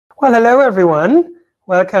Well, hello everyone.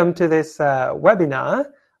 Welcome to this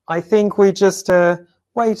webinar. I think we just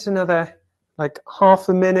wait another like half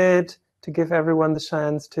a minute to give everyone the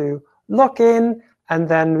chance to log in, and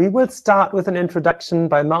then we will start with an introduction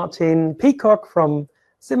by Martin Peacock from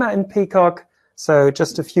Zimmer & Peacock. So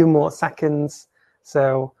just a few more seconds.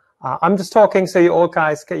 So I'm just talking so you all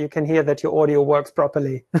guys you can hear that your audio works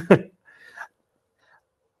properly.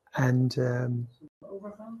 And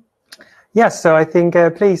yes, so I think,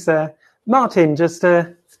 please, Martin, just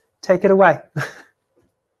take it away.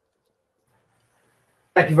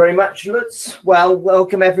 Thank you very much, Lutz. Well,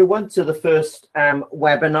 welcome everyone to the first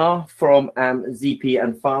webinar from ZP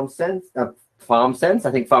and FarmSense. FarmSense,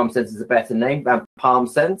 I think FarmSense is a better name than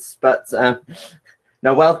PalmSense, but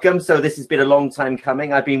no, welcome. So this has been a long time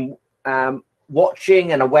coming. I've been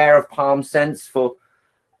watching and aware of PalmSense for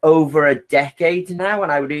over a decade now,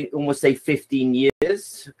 and I would almost say 15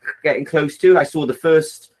 years, getting close to. I saw the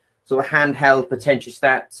first sort of handheld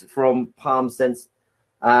potentiostat from PalmSense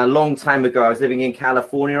a long time ago. I was living in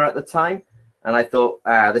California at the time, and I thought,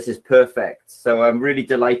 this is perfect. So I'm really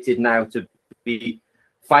delighted now to be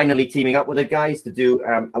finally teaming up with the guys to do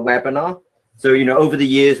a webinar. So, you know, over the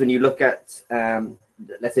years, when you look at,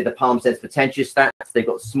 let's say, the PalmSense potentiostats, they've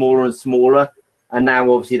got smaller and smaller. And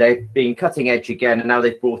now, obviously, they've been cutting edge again, and now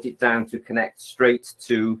they've brought it down to connect straight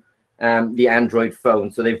to the Android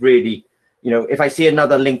phone. So they've really, you know, if I see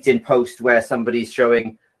another LinkedIn post where somebody's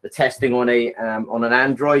showing the testing on an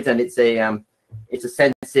Android and it's a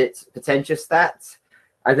Sensit Potentiostat,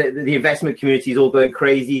 I think the investment community is all going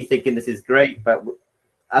crazy, thinking this is great. But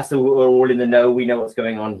us who are all in the know, we know what's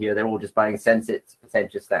going on here. They're all just buying Sensit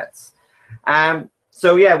Potentiostats.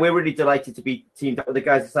 So yeah, we're really delighted to be teamed up with the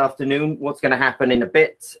guys this afternoon. What's going to happen in a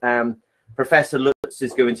bit? Professor Lutz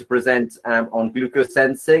is going to present on glucose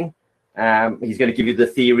sensing. He's going to give you the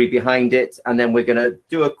theory behind it, and then we're going to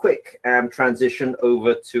do a quick transition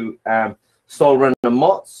over to Solren and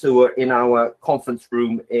Mats, who are in our conference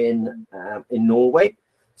room in Norway.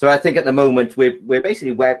 So I think at the moment we're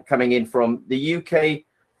basically coming in from the UK,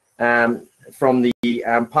 from the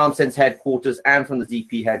PalmSense headquarters and from the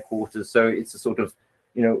ZP headquarters. So it's a sort of,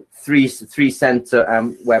 you know, three center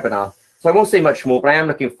webinar. So I won't say much more, but I am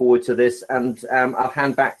looking forward to this, and I'll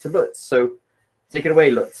hand back to Lutz. So take it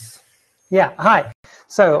away, Lutz. Yeah, hi.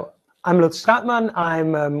 So I'm Lutz Stratmann.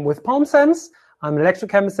 I'm with PalmSense. I'm an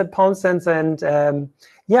electrochemist at PalmSense, and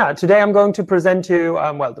yeah, today I'm going to present you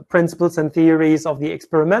well, the principles and theories of the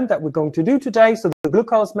experiment that we're going to do today, so the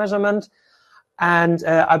glucose measurement. And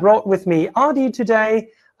I brought with me Adi today,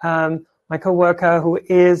 my co-worker, who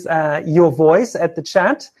is your voice at the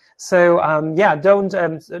chat. So yeah,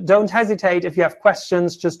 don't hesitate if you have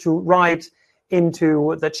questions, just to write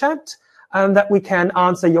into the chat, that we can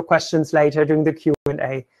answer your questions later during the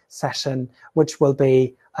Q&A session, which will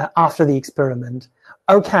be after the experiment.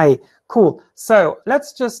 Okay, cool. So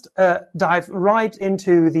let's just dive right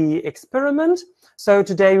into the experiment. So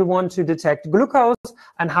today we want to detect glucose,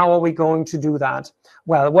 and how are we going to do that?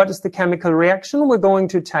 Well, what is the chemical reaction? We're going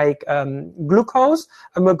to take glucose,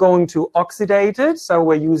 and we're going to oxidate it. So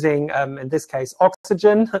we're using, in this case,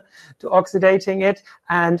 oxygen to oxidating it.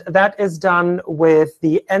 And that is done with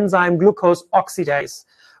the enzyme glucose oxidase.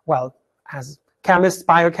 Well, as chemists,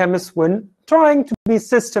 biochemists, we're trying to be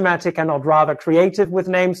systematic and not rather creative with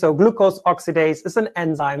names. So glucose oxidase is an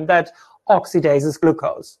enzyme that oxidases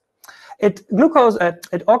glucose. It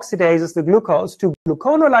oxidases the glucose to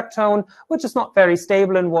gluconolactone, which is not very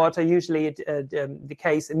stable in water. Usually it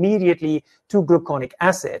decays immediately to gluconic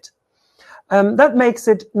acid. That makes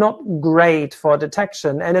it not great for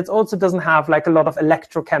detection, and it also doesn't have like a lot of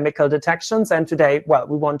electrochemical detections. And today, well,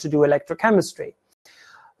 we want to do electrochemistry.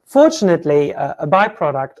 Fortunately, a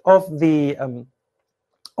byproduct of the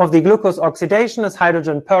glucose oxidation is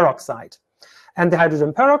hydrogen peroxide. And the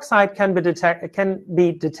hydrogen peroxide can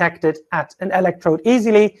be detected at an electrode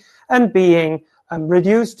easily and being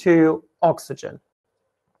reduced to oxygen.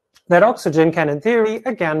 That oxygen can, in theory,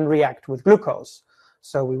 again react with glucose.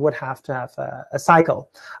 So we would have to have a cycle.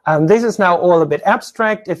 This is now all a bit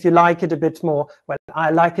abstract. If you like it a bit more, well, I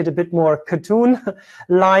like it a bit more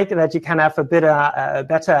cartoon-like, that you can have a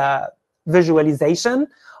better visualization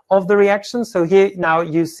of the reaction. So here now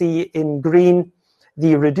you see in green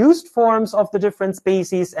the reduced forms of the different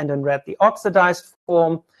species, and in red the oxidized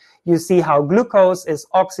form. You see how glucose is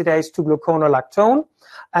oxidized to gluconolactone,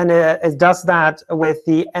 and it does that with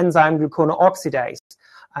the enzyme gluconooxidase.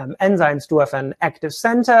 Enzymes do have an active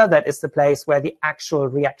center. That is the place where the actual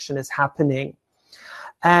reaction is happening.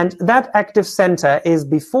 And that active center is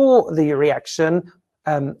before the reaction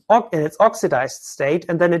in its oxidized state,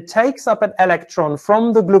 and then it takes up an electron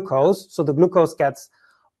from the glucose, so the glucose gets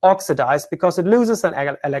oxidized because it loses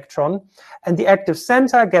an electron, and the active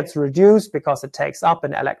center gets reduced because it takes up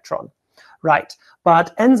an electron. Right,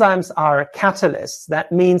 but enzymes are catalysts.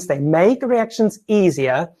 That means they make reactions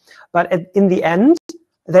easier, but in the end,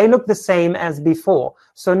 they look the same as before.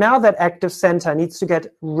 So now that active center needs to get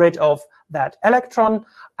rid of that electron,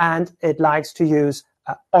 and it likes to use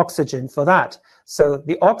oxygen for that. So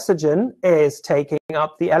the oxygen is taking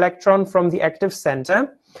up the electron from the active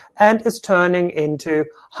center and is turning into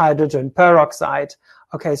hydrogen peroxide.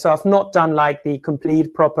 Okay, so I've not done like the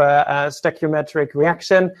complete proper stoichiometric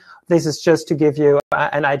reaction. This is just to give you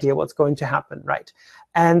an idea what's going to happen, right?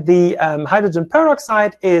 And the hydrogen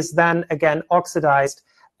peroxide is then again oxidized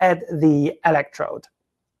at the electrode.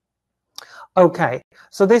 Okay,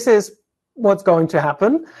 so this is what's going to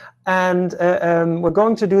happen, and we're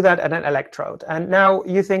going to do that at an electrode. And now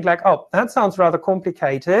you think like, oh, that sounds rather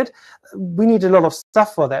complicated. We need a lot of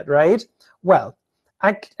stuff for that, right? Well,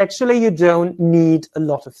 actually, you don't need a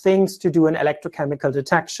lot of things to do an electrochemical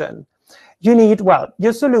detection. You need, well,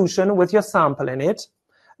 your solution with your sample in it.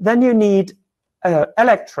 Then you need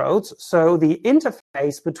electrodes, so the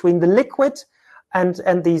interface between the liquid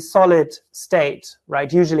and the solid state,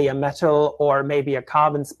 right? Usually a metal or maybe a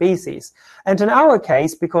carbon species. And in our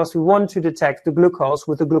case, because we want to detect the glucose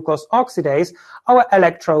with the glucose oxidase, our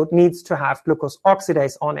electrode needs to have glucose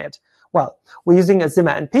oxidase on it. Well, we're using a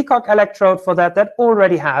Zimmer and Peacock electrode for that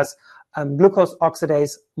already has glucose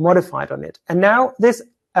oxidase modified on it. And now this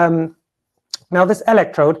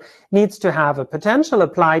electrode needs to have a potential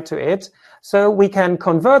applied to it, so we can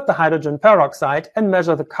convert the hydrogen peroxide and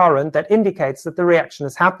measure the current that indicates that the reaction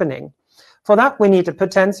is happening. For that, we need a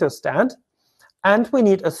potentiostat, and we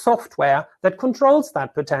need a software that controls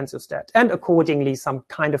that potentiostat, and accordingly some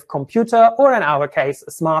kind of computer, or in our case, a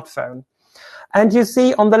smartphone. And you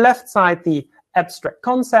see on the left side the abstract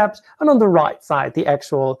concept, and on the right side the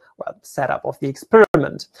actual setup of the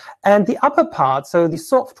experiment. And the upper part, so the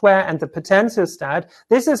software and the potentiostat,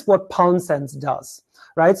 this is what PalmSense does,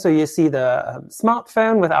 right? So you see the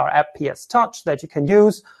smartphone with our app PS Touch that you can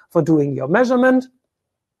use for doing your measurement.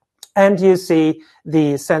 And you see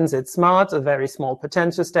the Sensit Smart, a very small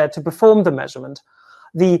potentiostat, to perform the measurement.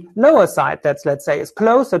 The lower side, that's, let's say, is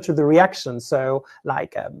closer to the reaction. So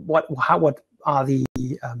like what are the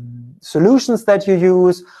solutions that you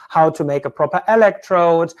use, how to make a proper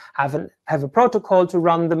electrode, have a protocol to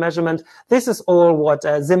run the measurement. This is all what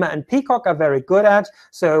Zimmer and Peacock are very good at.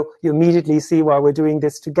 So you immediately see why we're doing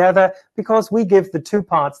this together, because we give the two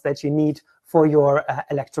parts that you need for your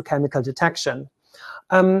electrochemical detection.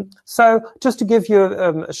 So just to give you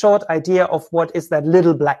a short idea of what is that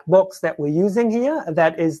little black box that we're using here,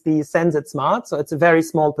 that is the Sensit Smart. So it's a very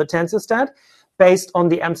small potentiostat based on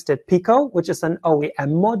the Amstead Pico, which is an OEM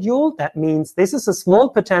module. That means this is a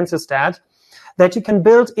small potentiostat that you can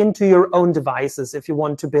build into your own devices if you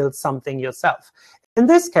want to build something yourself. In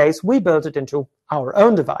this case, we built it into our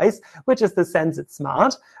own device, which is the Sensit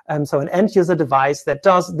Smart, so an end-user device that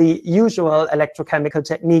does the usual electrochemical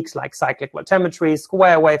techniques like cyclic voltammetry,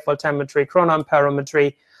 square wave voltammetry,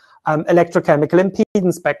 chronoamperometry, electrochemical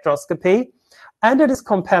impedance spectroscopy, and it is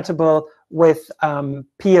compatible with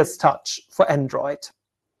PS Touch for Android.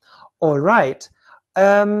 All right.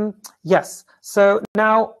 Yes, so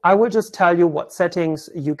now I will just tell you what settings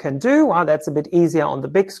you can do. Well, that's a bit easier on the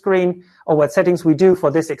big screen, or what settings we do for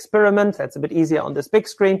this experiment. That's a bit easier on this big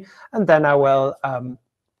screen, and then I will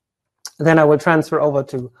transfer over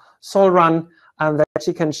to Solrun, and that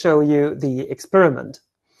she can show you the experiment.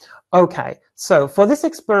 Okay, so for this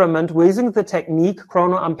experiment, we're using the technique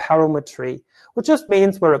chronoamperometry, which just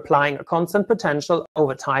means we're applying a constant potential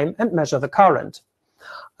over time and measure the current.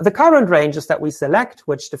 The current ranges that we select,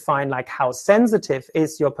 which define like how sensitive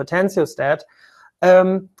is your potentiostat,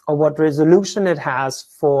 or what resolution it has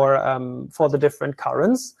for the different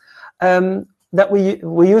currents, that we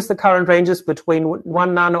use the current ranges between 1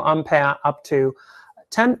 nanoampere up to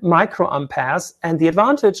 10 microamperes. And the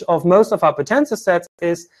advantage of most of our potentiostats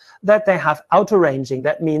is that they have auto-ranging.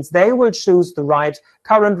 That means they will choose the right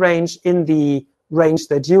current range in the range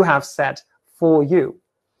that you have set for you.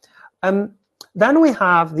 Then we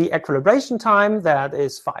have the equilibration time, that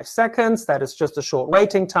is 5 seconds. That is just a short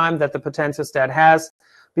waiting time that the potentiostat has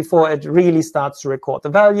before it really starts to record the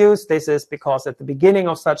values. This is because at the beginning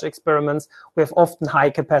of such experiments, we have often high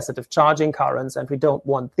capacitive charging currents, and we don't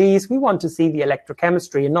want these. We want to see the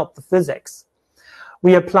electrochemistry and not the physics.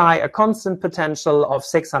 We apply a constant potential of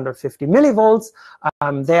 650 millivolts.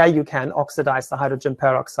 There you can oxidize the hydrogen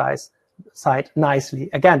peroxide nicely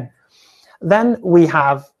again. Then we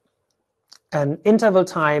have an interval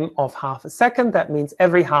time of half a second. That means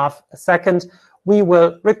every half a second we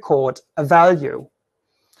will record a value.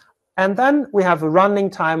 And then we have a running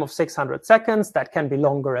time of 600 seconds. That can be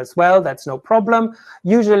longer as well. That's no problem.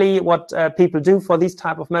 Usually what people do for these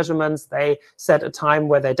type of measurements, they set a time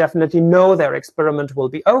where they definitely know their experiment will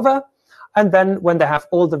be over. And then when they have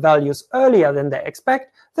all the values earlier than they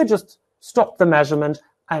expect, they just stop the measurement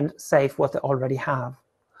and save what they already have.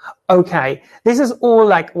 Okay, this is all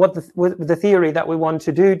like what the theory that we want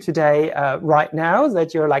to do today right now,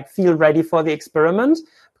 that you're like feel ready for the experiment,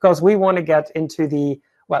 because we want to get into the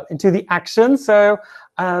action. So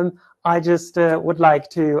I just would like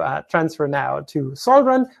to transfer now to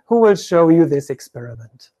Solran, who will show you this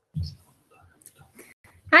experiment.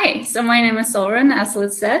 Hi, so my name is Solran, as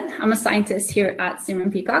Liz said. I'm a scientist here at Simon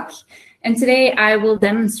Peacock. And today I will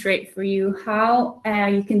demonstrate for you how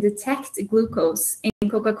you can detect glucose in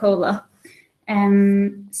Coca-Cola.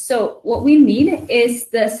 So what we need is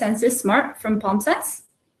the Sensit Smart from PalmSense.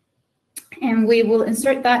 And we will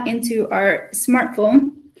insert that into our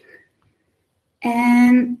smartphone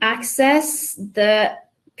and access the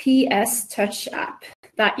PS Touch app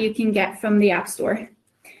that you can get from the App Store.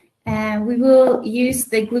 And we will use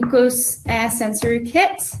the glucose sensor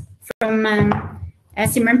kit from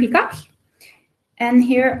Simon Peacock. And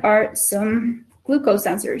here are some glucose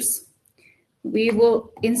sensors. We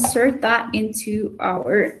will insert that into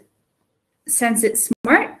our Sensit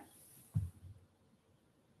Smart,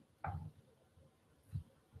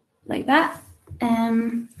 like that.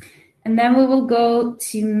 And then we will go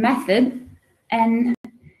to Method, and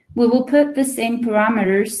we will put the same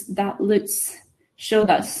parameters that Lutz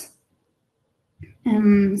showed us.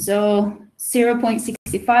 So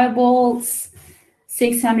 0.65 volts,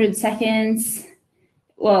 600 seconds.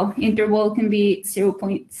 Well, interval can be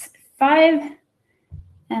 0.5,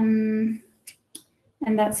 and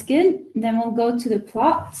that's good. Then we'll go to the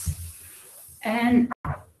plot, and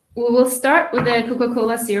we will start with the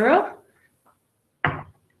Coca-Cola Zero.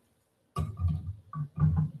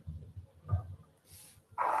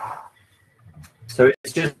 So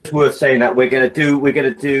it's just worth saying that we're going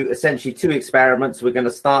to do essentially two experiments. We're going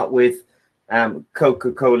to start with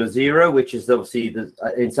Coca-Cola Zero, which is obviously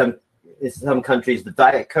in some countries the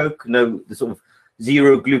Diet Coke, the sort of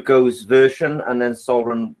zero glucose version, and then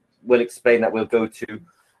Solran will explain that we'll go to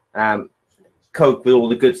Coke with all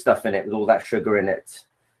the good stuff in it, with all that sugar in it,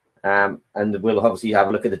 and we'll obviously have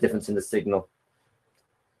a look at the difference in the signal.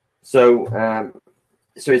 So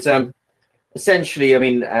it's essentially, I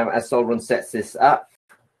mean, as Solran sets this up,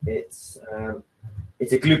 it's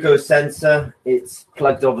a glucose sensor. It's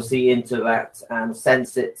plugged obviously into that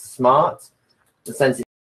Sensit Smart. The Sensit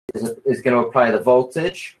is going to apply the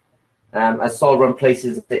voltage. As Solran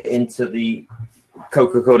places it into the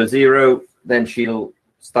Coca-Cola Zero, then she'll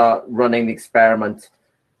start running the experiment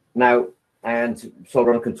now, and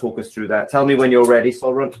Solran can talk us through that. Tell me when you're ready,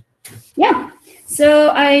 Solran. Yeah, so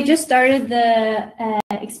I just started the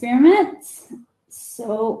experiment.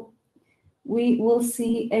 So we will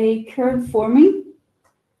see a curve forming.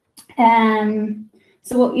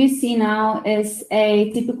 So what you see now is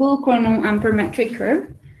a typical chronoampermetric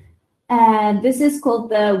curve. This is called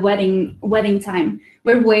the wetting time.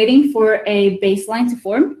 We're waiting for a baseline to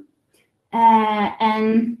form,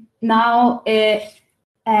 and now it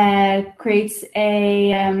creates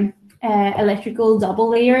a electrical double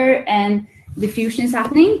layer, and diffusion is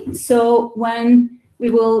happening. So when we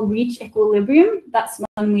will reach equilibrium, that's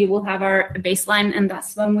when we will have our baseline, and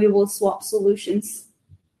that's when we will swap solutions.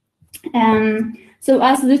 So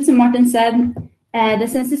as Lutz and Martin said, the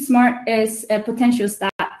Sensit Smart is a potentiostat,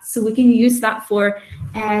 so we can use that for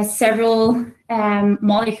several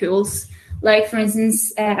molecules. Like, for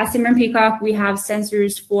instance, at Simon Peacock, we have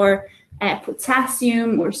sensors for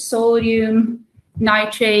potassium or sodium,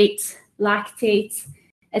 nitrate, lactate,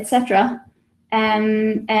 etc.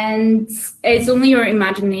 And it's only your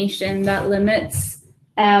imagination that limits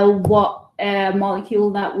what molecule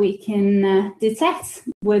that we can detect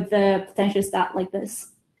with the potentiostat like this.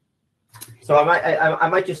 So I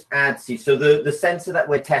might just add, so the sensor that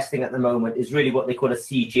we're testing at the moment is really what they call a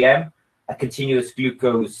CGM, a continuous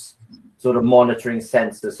glucose sort of monitoring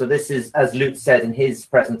sensor. So this is, as Lutz said in his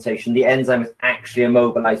presentation, the enzyme is actually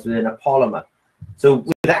immobilized within a polymer. So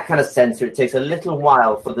with that kind of sensor, it takes a little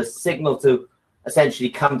while for the signal to essentially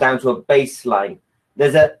come down to a baseline.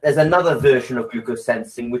 There's another version of glucose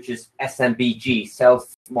sensing, which is SMBG,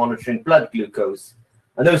 self-monitoring blood glucose.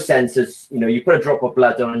 And those sensors, you put a drop of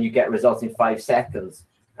blood on and you get results in 5 seconds.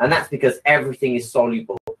 And that's because everything is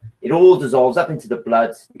soluble. It all dissolves up into the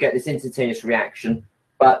blood. You get this instantaneous reaction.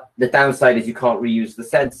 But the downside is you can't reuse the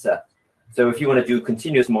sensor. So if you want to do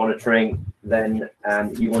continuous monitoring, then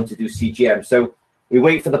you want to do CGM. So we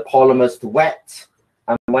wait for the polymers to wet.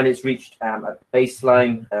 and when it's reached a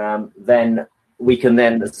baseline, then we can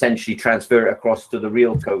then essentially transfer it across to the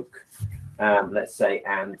real Coke, let's say,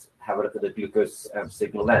 and have a look at the glucose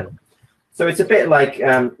signal then. So it's a bit like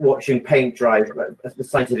watching paint dry, the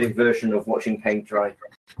scientific version of watching paint dry.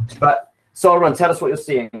 But Sauron, tell us what you're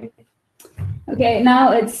seeing. Okay,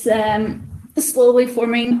 now it's slowly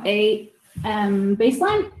forming a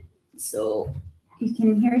baseline. So you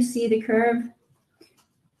can here see the curve,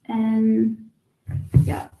 and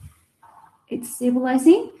yeah, it's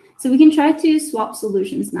stabilizing. So we can try to swap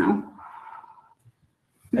solutions now.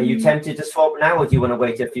 Are you tempted to swap now, or do you want to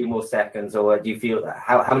wait a few more seconds, or do you feel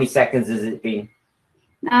how many seconds has it been?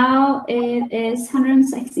 Now it is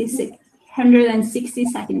 160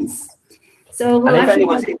 seconds. So we'll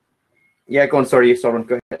actually yeah, go on. Sorry, Sauron,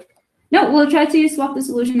 go ahead. No, we'll try to swap the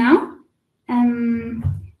solution now.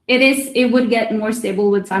 It would get more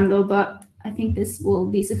stable with time though, but I think this will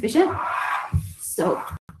be sufficient. So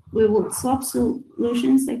we will swap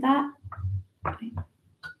solutions like that. Okay.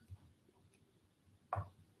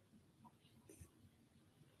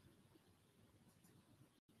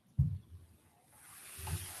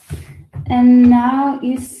 And now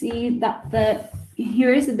you see that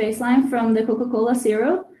here is the baseline from the Coca-Cola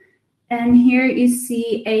Zero. And here you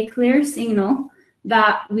see a clear signal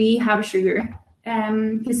that we have sugar,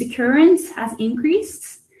 because the current has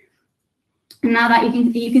increased. And now that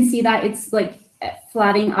you can see that it's like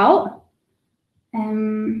flattening out,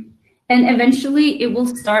 and eventually it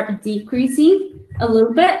will start decreasing a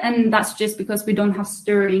little bit, and that's just because we don't have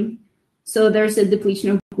stirring. So there's a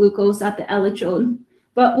depletion of glucose at the electrode.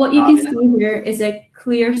 But what you can see here is a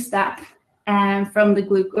clear step from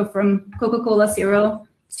Coca-Cola Zero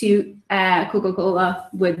to Coca-Cola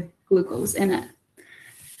with glucose in it.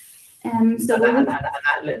 So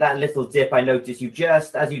that little dip, I noticed you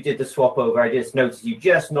just, as you did the swap over, I just noticed you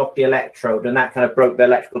just knocked the electrode, and that kind of broke the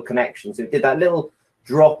electrical connection. So it did that little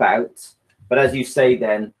drop out, but as you say,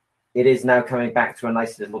 then it is now coming back to a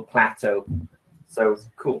nice little plateau. So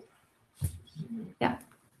cool. Yeah.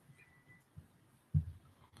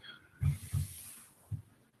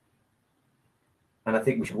 And I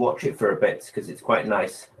think we should watch it for a bit because it's quite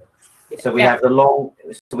nice. So we have the long.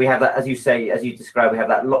 So we have that, as you say, as you described.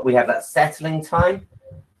 We have that settling time.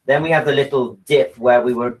 Then we have the little dip where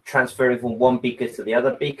we were transferring from one beaker to the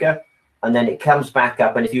other beaker, and then it comes back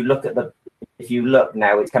up. And if you look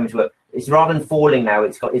now, it's coming to it's rather than falling now.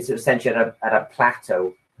 It's essentially at a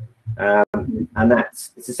plateau, and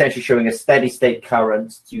it's essentially showing a steady state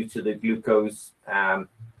current due to the glucose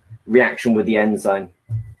reaction with the enzyme.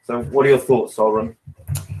 So what are your thoughts, Sauron?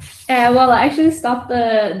 Well, I actually stopped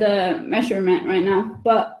the measurement right now,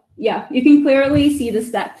 but yeah, you can clearly see the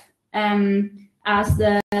step as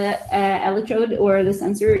the electrode or the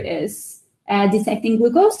sensor is detecting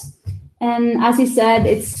glucose. And as you said,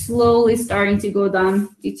 it's slowly starting to go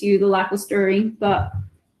down due to the lack of stirring, but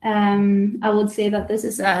I would say that this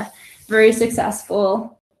is a very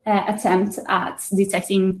successful attempt at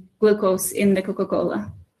detecting glucose in the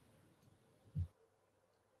Coca-Cola.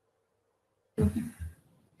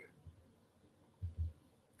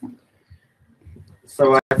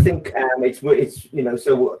 So I think it's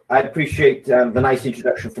so I appreciate the nice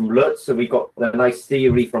introduction from Lutz. So we got the nice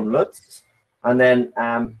theory from Lutz, and then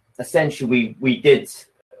essentially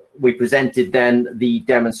we presented then the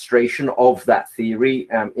demonstration of that theory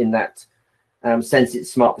in that Sensit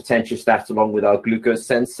Smart Potentiostat along with our glucose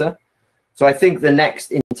sensor. So I think the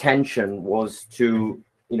next intention was to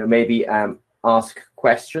maybe ask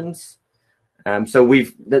questions. So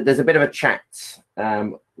there's a bit of a chat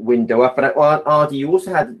window up, and Ardy, you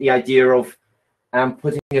also had the idea of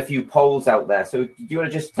putting a few polls out there. So do you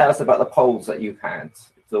want to just tell us about the polls that you had,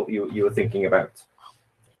 that you were thinking about?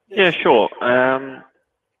 Yeah, sure.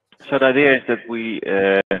 So the idea is that we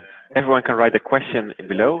everyone can write a question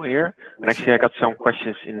below here, and actually I got some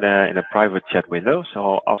questions in a private chat window, so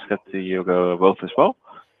I'll ask that to you both as well.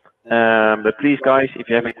 But please, guys, if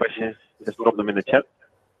you have any questions, just drop them in the chat.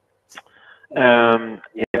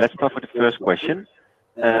 Yeah, let's start with the first question.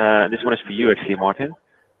 This one is for you, actually, Martin.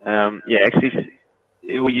 Yeah, actually,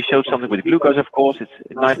 you showed something with glucose, of course. It's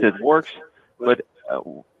nice that it works, but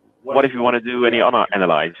what if you want to do any other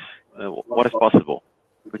analyze? What is possible?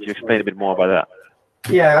 Could you explain a bit more about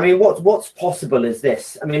that? Yeah, I mean, what's possible is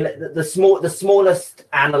this. I mean, the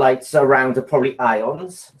smallest analytes around are probably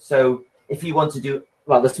ions. So if you want to do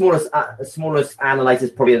the smallest analyte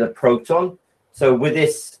is probably the proton. So with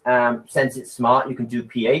this Sensit Smart, you can do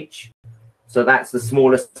pH. So that's the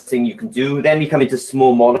smallest thing you can do. Then you come into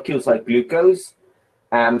small molecules like glucose.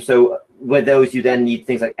 So with those, you then need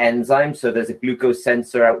things like enzymes. So there's a glucose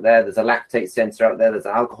sensor out there. There's a lactate sensor out there. There's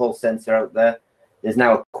an alcohol sensor out there. There's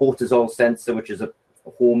now a cortisol sensor, which is a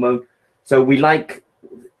hormone. So we like,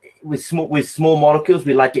 with small molecules,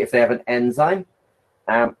 we like it if they have an enzyme.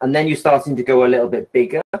 And then you're starting to go a little bit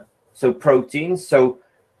bigger. So proteins. So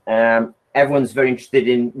everyone's very interested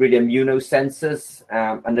in really immunosensors.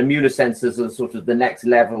 And immunosensors are sort of the next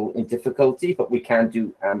level in difficulty, but we can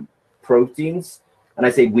do proteins. And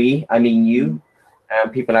I say we, I mean you,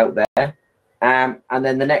 people out there. And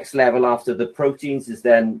then the next level after the proteins is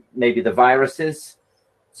then maybe the viruses.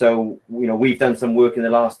 So, you know, we've done some work in the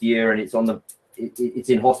last year, and it's on the it's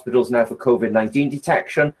in hospitals now for COVID-19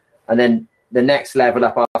 detection. And then the next level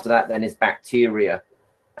up after that then is bacteria.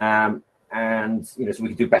 And, you know, so we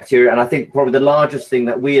can do bacteria. And I think probably the largest thing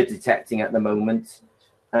that we are detecting at the moment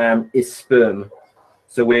is sperm.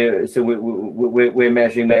 So we're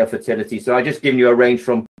measuring male fertility. So I just given you a range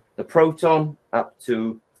from the proton up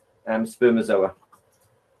to spermazoa.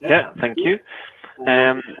 Yeah, thank you.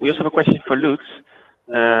 We also have a question for Lutz.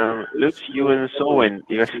 Lutz, you and Solwyn,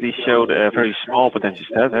 you actually showed a very small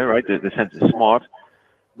potentiostat, right? The Sensit Smart.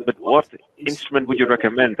 But what instrument would you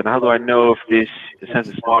recommend, and how do I know if this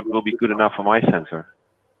Sensit Smart will be good enough for my sensor?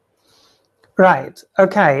 Right.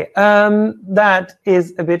 Okay. That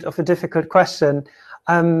is a bit of a difficult question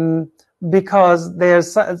because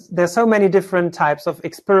there's so many different types of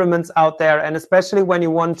experiments out there, and especially when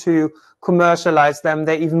you want to commercialize them,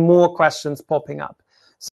 there are even more questions popping up.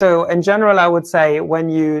 So in general, I would say when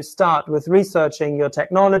you start with researching your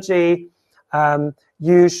technology,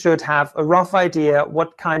 you should have a rough idea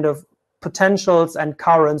what kind of potentials and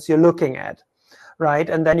currents you're looking at, right?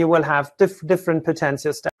 And then you will have different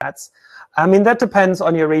potentiostats. I mean, that depends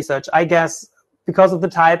on your research. I guess because of the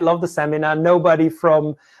title of the seminar, nobody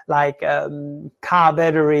from like car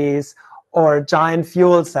batteries or giant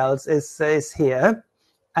fuel cells is here.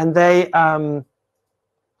 And they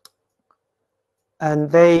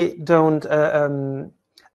don't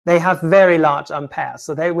they have very large amperes,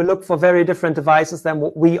 so they will look for very different devices than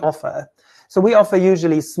what we offer. So we offer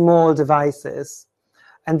usually small devices,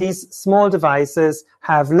 and these small devices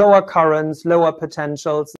have lower currents, lower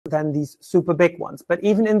potentials than these super big ones. But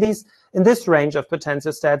even in this range of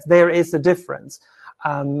potentiostats, there is a difference.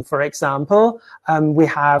 For example, we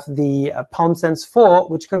have the PalmSense 4,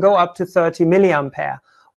 which can go up to 30 milliampere,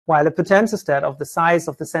 while a potentiostat of the size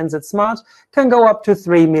of the Sensit Smart can go up to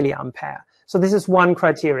 3 milliampere. So this is one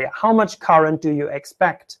criteria. How much current do you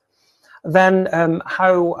expect? Then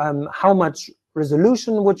how much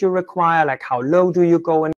resolution would you require? Like how low do you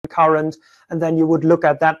go in current? And then you would look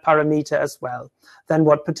at that parameter as well. Then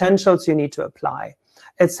what potentials you need to apply,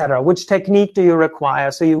 etc. Which technique do you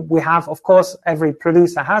require? So we have, of course, every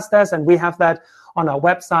producer has this, and we have that on our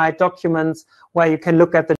website, documents where you can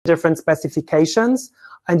look at the different specifications.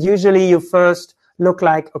 And usually you first look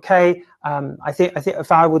like, okay, I think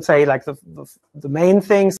if I would say like the main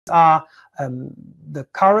things are the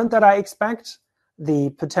current that I expect,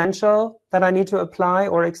 the potential that I need to apply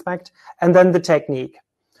or expect, and then the technique.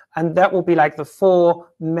 And that will be like the 4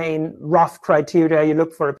 main rough criteria. You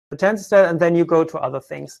look for a potentiostat, and then you go to other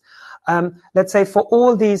things. Let's say for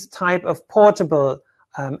all these type of portable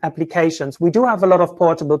applications, we do have a lot of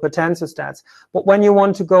portable potentiostats, but when you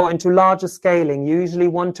want to go into larger scaling, you usually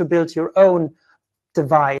want to build your own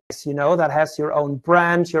device, you know, that has your own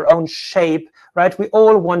brand, your own shape, right? We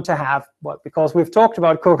all want to have, well, because we've talked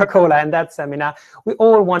about Coca-Cola in that seminar, we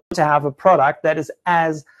all want to have a product that is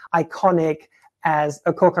as iconic as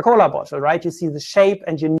a Coca-Cola bottle, right? You see the shape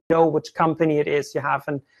and you know which company it is. You have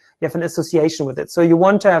an association with it. So you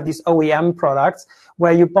want to have these OEM products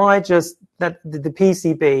where you buy just the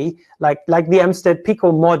PCB, like the Emstead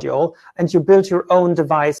Pico module, and you build your own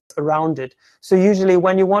device around it. So usually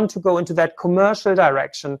when you want to go into that commercial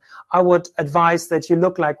direction, I would advise that you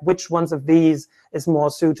look like which ones of these is more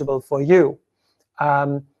suitable for you.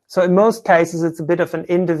 So in most cases, it's a bit of an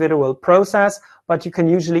individual process, but you can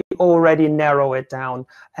usually already narrow it down.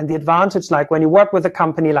 And the advantage, like when you work with a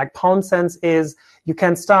company like PalmSense, is you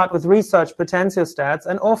can start with research potentiostats,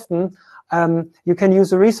 and often you can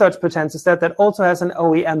use a research potentiostat that also has an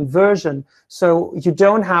OEM version. So you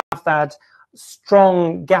don't have that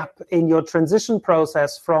strong gap in your transition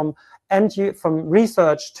process from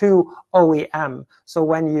research to OEM. So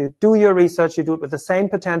when you do your research, you do it with the same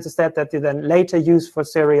potentiostat that you then later use for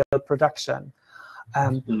serial production.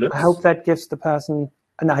 I hope that gives the person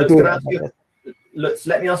an idea.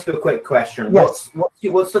 Let me ask you a quick question. Yes.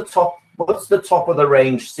 What's the top of the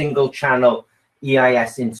range single channel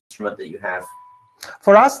EIS instrument that you have?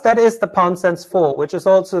 For us, that is the PalmSense 4, which is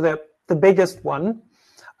also the biggest one.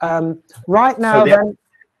 Right now, so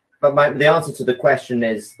the answer to the question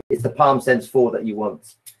is it's the PalmSense 4 that you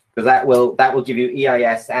want. because that will give you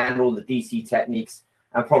EIS and all the DC techniques,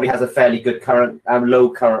 and probably has a fairly good current, low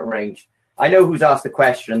current range. I know who's asked the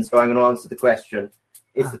question, so I'm going to answer the question.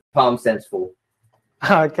 It's the PalmSense 4.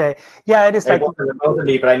 Okay. Yeah, it is like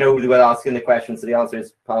remotely, but I know who was asking the question, so the answer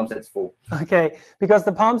is PalmSense 4. Okay, because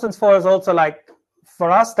the PalmSense 4 is also like,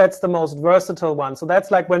 for us, that's the most versatile one. So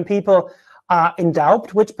that's like when people are in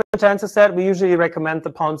doubt which potentiostat, we usually recommend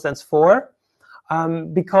the PalmSense 4.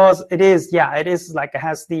 Because it is like, it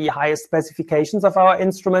has the highest specifications of our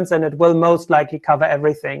instruments, and it will most likely cover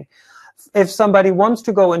everything. If somebody wants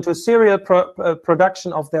to go into serial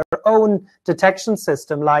production of their own detection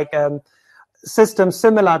system, like system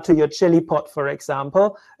similar to your chili pot, for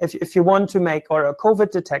example, if you want to make, or a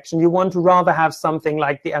COVID detection, you want to rather have something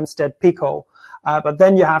like the MSTED Pico. But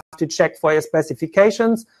then you have to check for your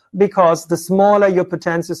specifications, because the smaller your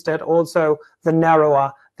potentiostat, also the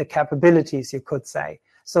narrower the capabilities, you could say.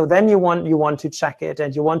 So then you want to check it,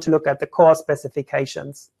 and you want to look at the core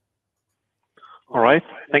specifications. All right,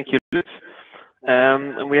 thank you, Lutz.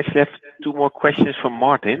 And we actually have 2 more questions from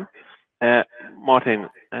Martin. Martin,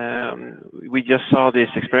 we just saw this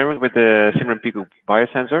experiment with the Simran Pico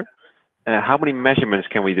biosensor. How many measurements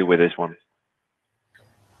can we do with this one?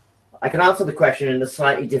 I can answer the question in a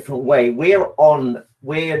slightly different way. We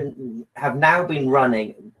have now been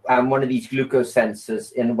running one of these glucose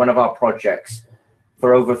sensors in one of our projects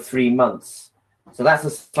for over 3 months. So that's a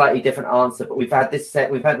slightly different answer. But we've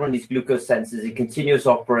had one of these glucose sensors in continuous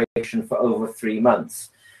operation for over 3 months.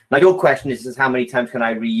 Now your question is how many times can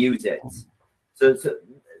I reuse it? And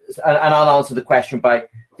I'll answer the question by,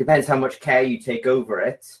 depends how much care you take over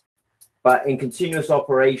it. But in continuous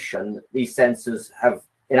operation, these sensors have,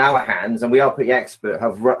 in our hands, and we are pretty expert,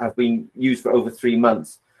 have been used for over 3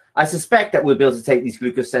 months. I suspect that we'll be able to take these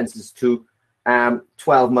glucose sensors to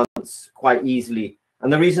 12 months quite easily.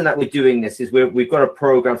 And the reason that we're doing this is we've got a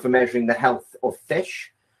program for measuring the health of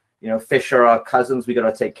fish. You know, fish are our cousins. We've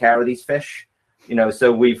got to take care of these fish. You know,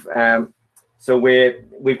 so we've got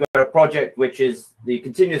a project which is the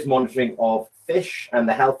continuous monitoring of fish and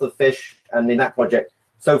the health of fish. And in that project,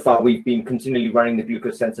 so far, we've been continually running the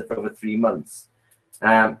glucose sensor for over 3 months.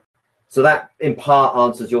 So that in part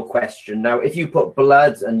answers your question. Now, if you put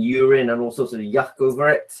blood and urine and all sorts of yuck over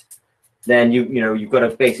it, then you've got to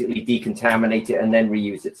basically decontaminate it and then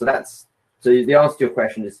reuse it. So the answer to your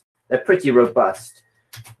question is they're pretty robust,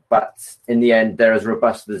 but in the end, they're as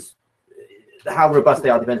robust as how robust they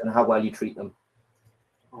are depends on how well you treat them.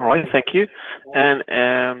 All right, thank you. And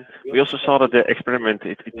we also saw that the experiment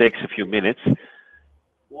it takes a few minutes.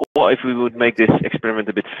 What if we would make this experiment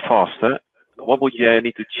a bit faster? What would you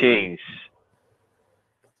need to change?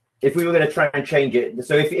 If we were going to try and change it,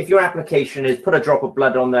 so if your application is put a drop of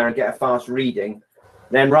blood on there and get a fast reading,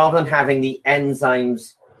 then rather than having the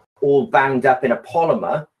enzymes all bound up in a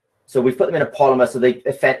polymer, so we've put them in a polymer so they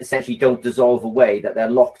essentially don't dissolve away, that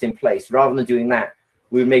they're locked in place. Rather than doing that,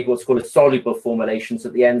 we would make what's called a soluble formulation, so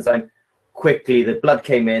the enzyme quickly, the blood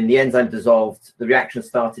came in, the enzyme dissolved, the reaction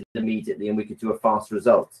started immediately, and we could do a fast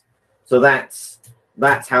result. So that's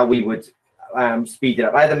how we would speed it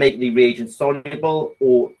up, either make the reagent soluble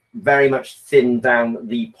or very much thin down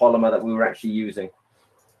the polymer that we were actually using.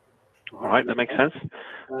 All right, that makes sense.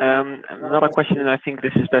 Another question, and I think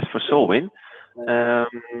this is best for Solwyn.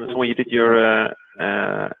 So when you did your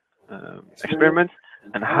experiment,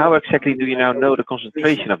 and how exactly do you now know the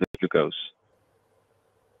concentration of the glucose?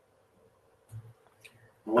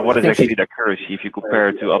 And what is actually the accuracy if you compare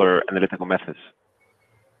it to other analytical methods?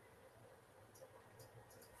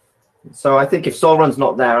 So I think if Solrun's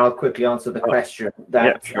not there, I'll quickly answer the question.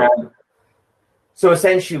 Yeah, sure. So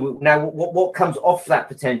essentially, now what comes off that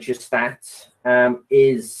potentiostat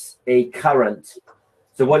is a current.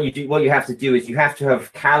 So what you have to do is you have to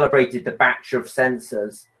have calibrated the batch of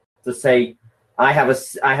sensors to say, I have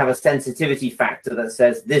a sensitivity factor that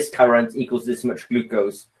says this current equals this much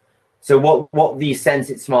glucose. So what the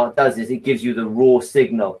Sensit Smart does is it gives you the raw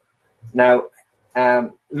signal. Now,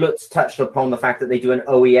 Lutz touched upon the fact that they do an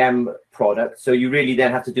OEM product. So you really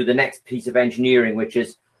then have to do the next piece of engineering, which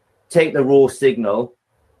is take the raw signal,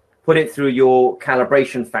 put it through your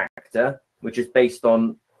calibration factor, which is based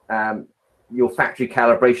on your factory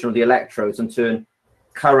calibration of the electrodes, and turn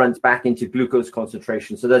current back into glucose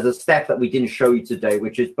concentration. So there's a step that we didn't show you today,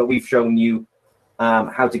 but we've shown you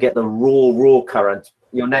how to get the raw current.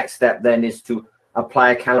 Your next step then is to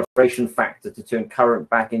apply a calibration factor to turn current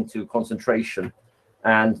back into concentration.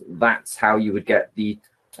 And that's how you would get the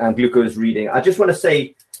glucose reading. I just want to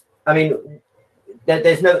say, I mean,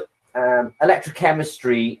 there's no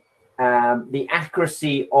electrochemistry, the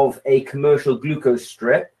accuracy of a commercial glucose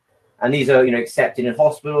strip, and these are accepted in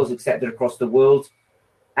hospitals, accepted across the world.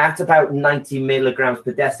 at about 90 milligrams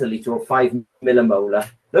per deciliter or 5 millimolar,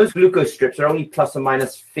 those glucose strips are only plus or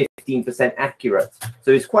minus 15% accurate.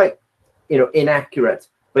 So it's quite, inaccurate,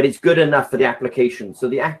 but it's good enough for the application. So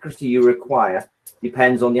the accuracy you require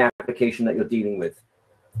depends on the application that you're dealing with.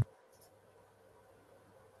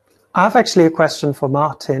 I have actually a question for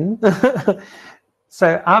Martin.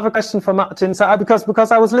 So I have a question for Martin. So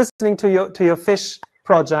because I was listening to your fish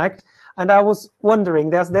project, and I was wondering,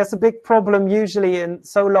 there's a big problem usually in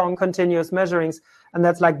so long continuous measurings, and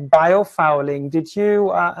that's like biofouling. Did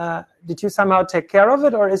you somehow take care of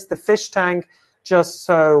it, or is the fish tank just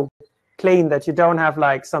so clean that you don't have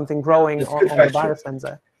like something growing on the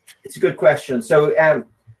biosensor? It's a good question. So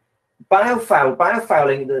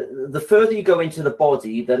biofouling, the further you go into the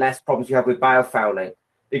body, the less problems you have with biofouling,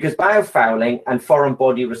 because biofouling and foreign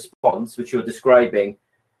body response, which you're describing,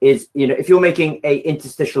 is, if you're making a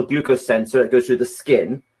interstitial glucose sensor that goes through the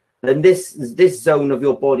skin, then this zone of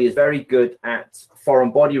your body is very good at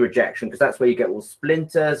foreign body rejection, because that's where you get all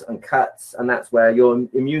splinters and cuts, and that's where your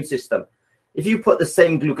immune system. If you put the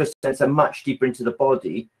same glucose sensor much deeper into the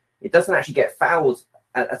body, it doesn't actually get fouled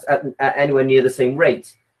at anywhere near the same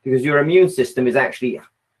rate, because your immune system is actually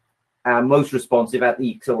most responsive at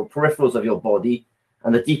the sort of peripherals of your body,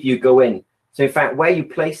 and the deeper you go in. So in fact, where you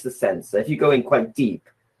place the sensor, if you go in quite deep,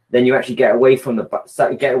 then you actually get away from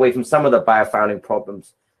some of the biofouling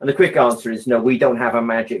problems. And the quick answer is no, we don't have a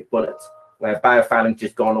magic bullet where biofouling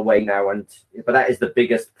just gone away now. But that is the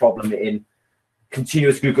biggest problem in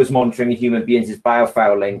continuous glucose monitoring in human beings, is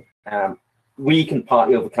biofouling. We can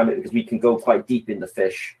partly overcome it because we can go quite deep in the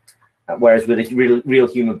fish, whereas with a real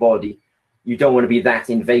human body, you don't want to be that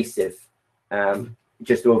invasive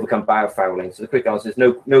just to overcome biofouling. So the quick answer is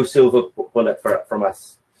no silver bullet from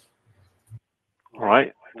us. All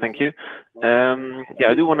right, thank you.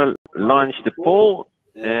 I do want to launch the poll,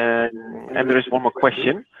 and there is one more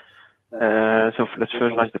question. So let's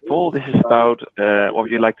first launch the poll. This is about what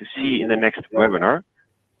would you like to see in the next webinar.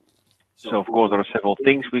 So of course there are several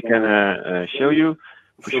things we can show you.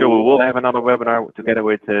 For sure we will have another webinar together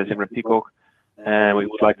with Zimmer and Peacock, and we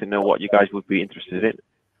would like to know what you guys would be interested in.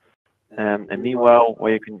 And meanwhile,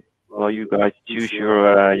 while you guys choose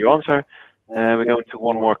your answer, we're going to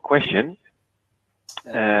one more question.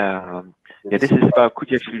 This is about,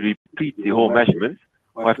 could you actually repeat the whole measurement?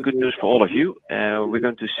 Well, I have good news for all of you. We're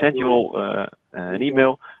going to send you all an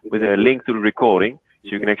email with a link to the recording, so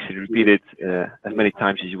you can actually repeat it as many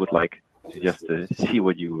times as you would like, to just see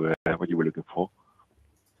what you were looking for.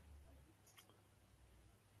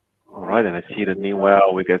 All right, and I see that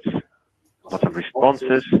meanwhile we get lots of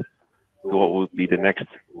responses to what would be the next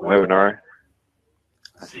webinar.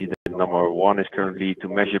 I see that number 1 is currently to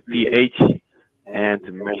measure pH and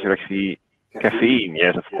to measure actually caffeine.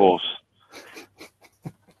 Yes, of course.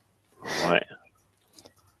 All right.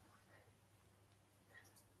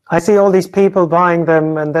 I see all these people buying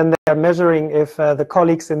them, and then they're measuring if the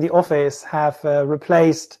colleagues in the office have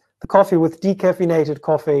replaced the coffee with decaffeinated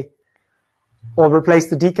coffee, or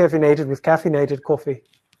replaced the decaffeinated with caffeinated coffee,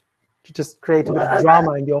 to just create a bit of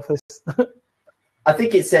drama in the office. I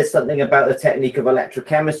think it says something about the technique of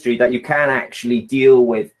electrochemistry that you can actually deal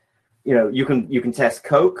with. You can test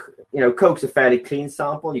Coke. Coke's a fairly clean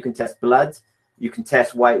sample. You can test blood. You can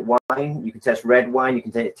test white wine. You can test red wine. You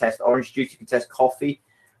can test orange juice. You can test coffee.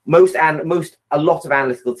 A lot of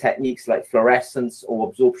analytical techniques like fluorescence or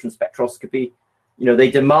absorption spectroscopy,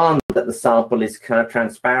 they demand that the sample is kind of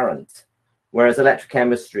transparent. Whereas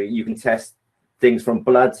electrochemistry, you can test things from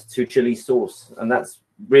blood to chili sauce. And that's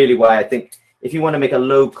really why I think if you want to make a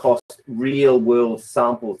low-cost, real-world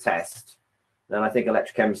sample test, then I think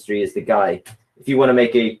electrochemistry is the guy. If you want to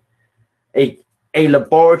make a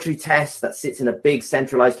laboratory test that sits in a big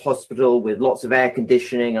centralized hospital with lots of air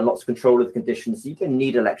conditioning and lots of control of the conditions, you can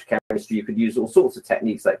need electrochemistry. You could use all sorts of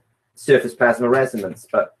techniques like surface plasma resonance.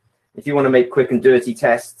 But if you want to make quick and dirty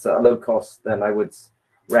tests at a low cost, then I would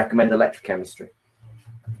recommend electrochemistry.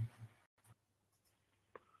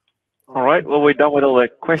 All right. Well, we're done with all the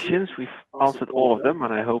questions. We've answered all of them,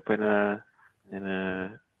 and I hope in a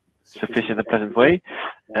sufficient and pleasant way.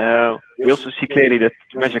 We also see clearly that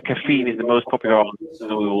to measure caffeine is the most popular one,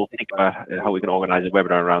 so we will think about how we can organize a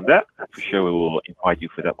webinar around that. And for sure, we will invite you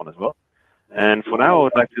for that one as well. And for now, I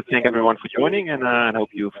would like to thank everyone for joining, and I hope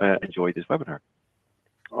you've enjoyed this webinar.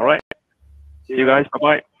 All right. See you guys.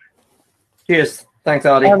 Bye-bye. Cheers. Thanks,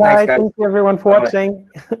 Ardy. Bye-bye. Thanks, guys. Thank you, everyone, for watching.